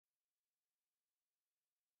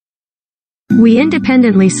We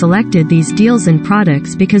independently selected these deals and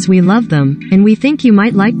products because we love them, and we think you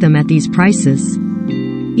might like them at these prices.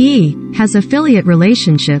 E has affiliate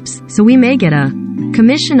relationships, so we may get a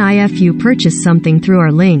commission if you purchase something through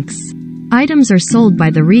our links. Items are sold by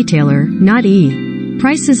the retailer, not E.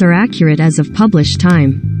 Prices are accurate as of published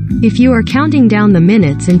time. If you are counting down the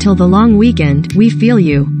minutes until the long weekend, we feel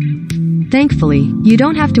you. Thankfully, you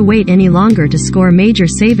don't have to wait any longer to score major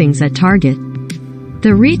savings at Target.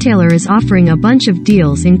 The retailer is offering a bunch of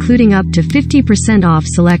deals including up to 50% off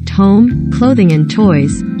select home, clothing and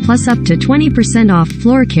toys, plus up to 20% off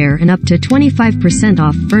floor care and up to 25%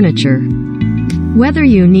 off furniture. Whether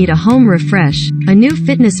you need a home refresh, a new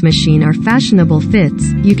fitness machine or fashionable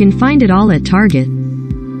fits, you can find it all at Target.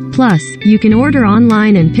 Plus, you can order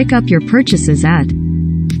online and pick up your purchases at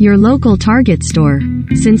your local Target store.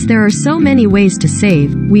 Since there are so many ways to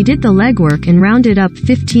save, we did the legwork and rounded up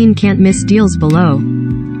 15 can't-miss deals below.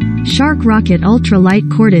 Shark Rocket Ultra Light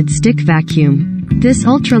Corded Stick Vacuum. This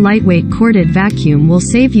ultra-lightweight corded vacuum will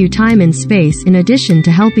save you time and space in addition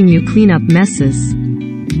to helping you clean up messes.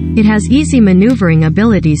 It has easy maneuvering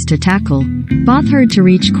abilities to tackle both to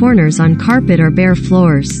reach corners on carpet or bare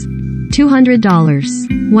floors. $200.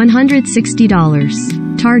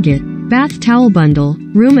 $160. Target. Bath Towel Bundle,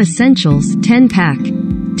 Room Essentials, 10-pack.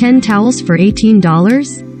 10 towels for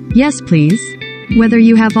 $18? Yes please. Whether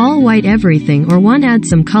you have all white everything or want to add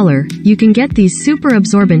some color, you can get these super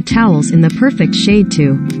absorbent towels in the perfect shade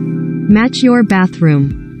to match your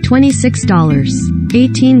bathroom. $26.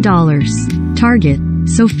 $18. Target.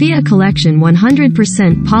 Sophia Collection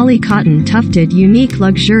 100% poly cotton tufted unique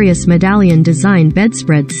luxurious medallion design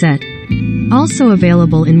bedspread set. Also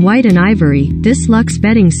available in white and ivory, this luxe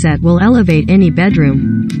bedding set will elevate any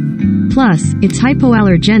bedroom. Plus, it's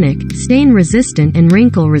hypoallergenic, stain-resistant and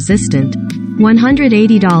wrinkle-resistant.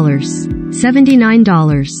 $180.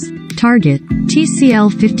 $79. Target.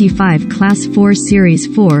 TCL 55 Class 4 Series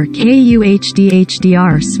 4K UHD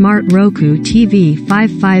HDR Smart Roku TV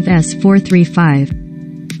 55S435.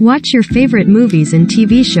 Watch your favorite movies and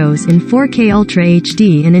TV shows in 4K Ultra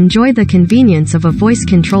HD and enjoy the convenience of a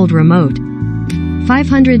voice-controlled remote.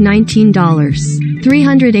 $519.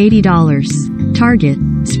 $380. Target.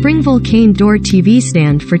 Springville Cane Door TV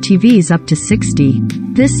Stand for TVs up to 60.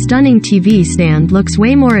 This stunning TV stand looks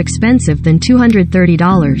way more expensive than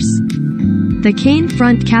 $230. The cane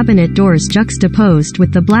front cabinet doors juxtaposed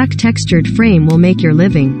with the black textured frame will make your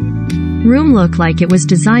living room look like it was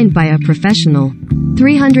designed by a professional.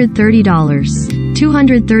 $330.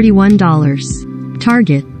 $231.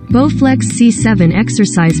 Target. Bowflex C7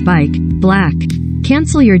 Exercise Bike, Black.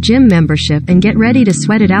 Cancel your gym membership and get ready to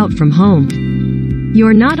sweat it out from home.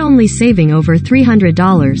 You're not only saving over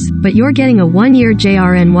 $300, but you're getting a 1-year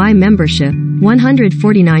JRNY membership,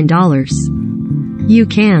 $149. You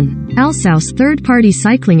can outsource third-party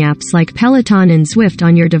cycling apps like Peloton and Zwift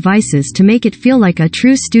on your devices to make it feel like a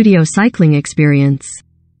true studio cycling experience.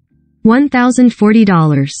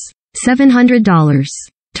 $1,040. $700.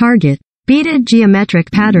 Target. Beaded geometric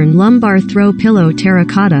pattern lumbar throw pillow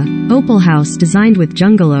terracotta, opal house designed with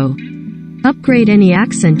Jungalow. Upgrade any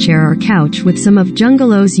accent chair or couch with some of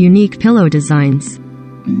Jungalow's unique pillow designs.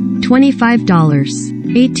 $25.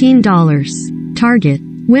 $18. Target.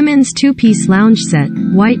 Women's 2-piece lounge set,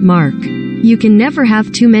 White Mark. You can never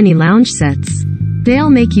have too many lounge sets. They'll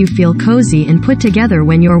make you feel cozy and put together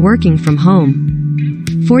when you're working from home.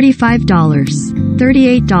 $45.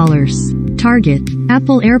 $38. Target.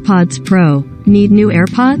 Apple AirPods Pro. Need new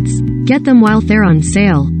AirPods? Get them while they're on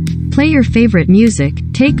sale. Play your favorite music,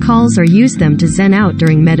 take calls or use them to zen out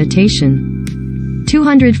during meditation.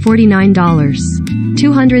 $249.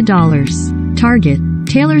 $200. Target.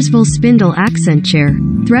 Taylorsville Spindle Accent Chair,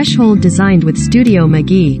 Threshold designed with Studio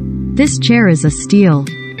McGee. This chair is a steal.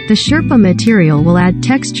 The Sherpa material will add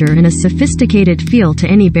texture and a sophisticated feel to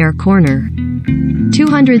any bare corner.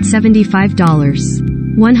 $275.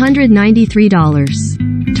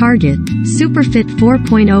 $193. Target. Superfit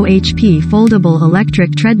 4.0 HP Foldable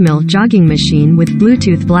Electric Treadmill Jogging Machine with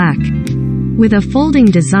Bluetooth Black. With a folding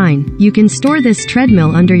design, you can store this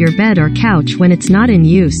treadmill under your bed or couch when it's not in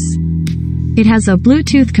use. It has a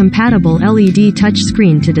Bluetooth-compatible LED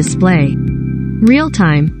touchscreen to display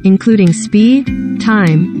real-time, including speed,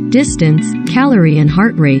 time, distance, calorie and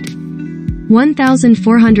heart rate.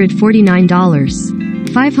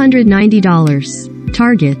 $1,449. $590.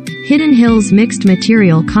 Target. Hidden Hills Mixed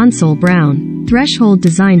Material Console Brown, Threshold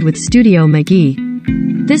designed with Studio McGee.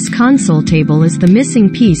 This console table is the missing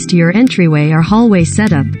piece to your entryway or hallway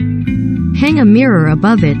setup. Hang a mirror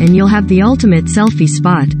above it and you'll have the ultimate selfie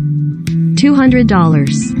spot. $200.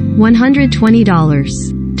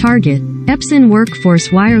 $120. Target. Epson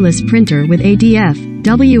Workforce Wireless Printer with ADF,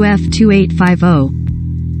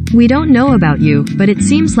 WF2850. We don't know about you, but it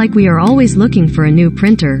seems like we are always looking for a new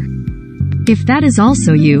printer. If that is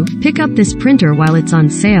also you, pick up this printer while it's on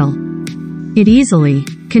sale. It easily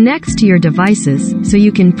connects to your devices, so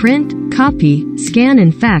you can print, copy, scan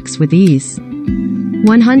and fax with ease.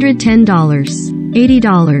 $110.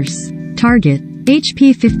 $80. Target.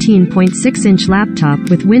 HP 15.6-inch laptop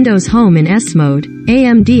with Windows Home in S mode,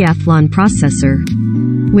 AMD Athlon processor.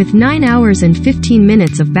 With 9 hours and 15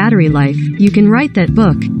 minutes of battery life, you can write that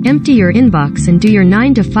book, empty your inbox and do your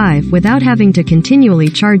 9 to 5 without having to continually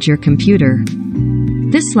charge your computer.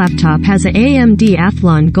 This laptop has a AMD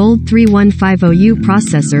Athlon Gold 3150U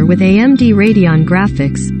processor with AMD Radeon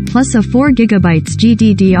graphics, plus a 4GB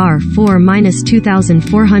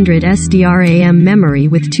GDDR4-2400 SDRAM memory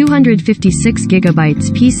with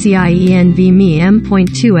 256GB PCIe NVMe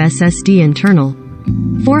M.2 SSD internal.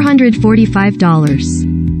 $445.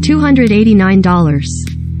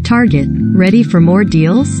 $289. Target. Ready for more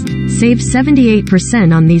deals? Save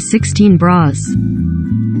 78% on these 16 bras.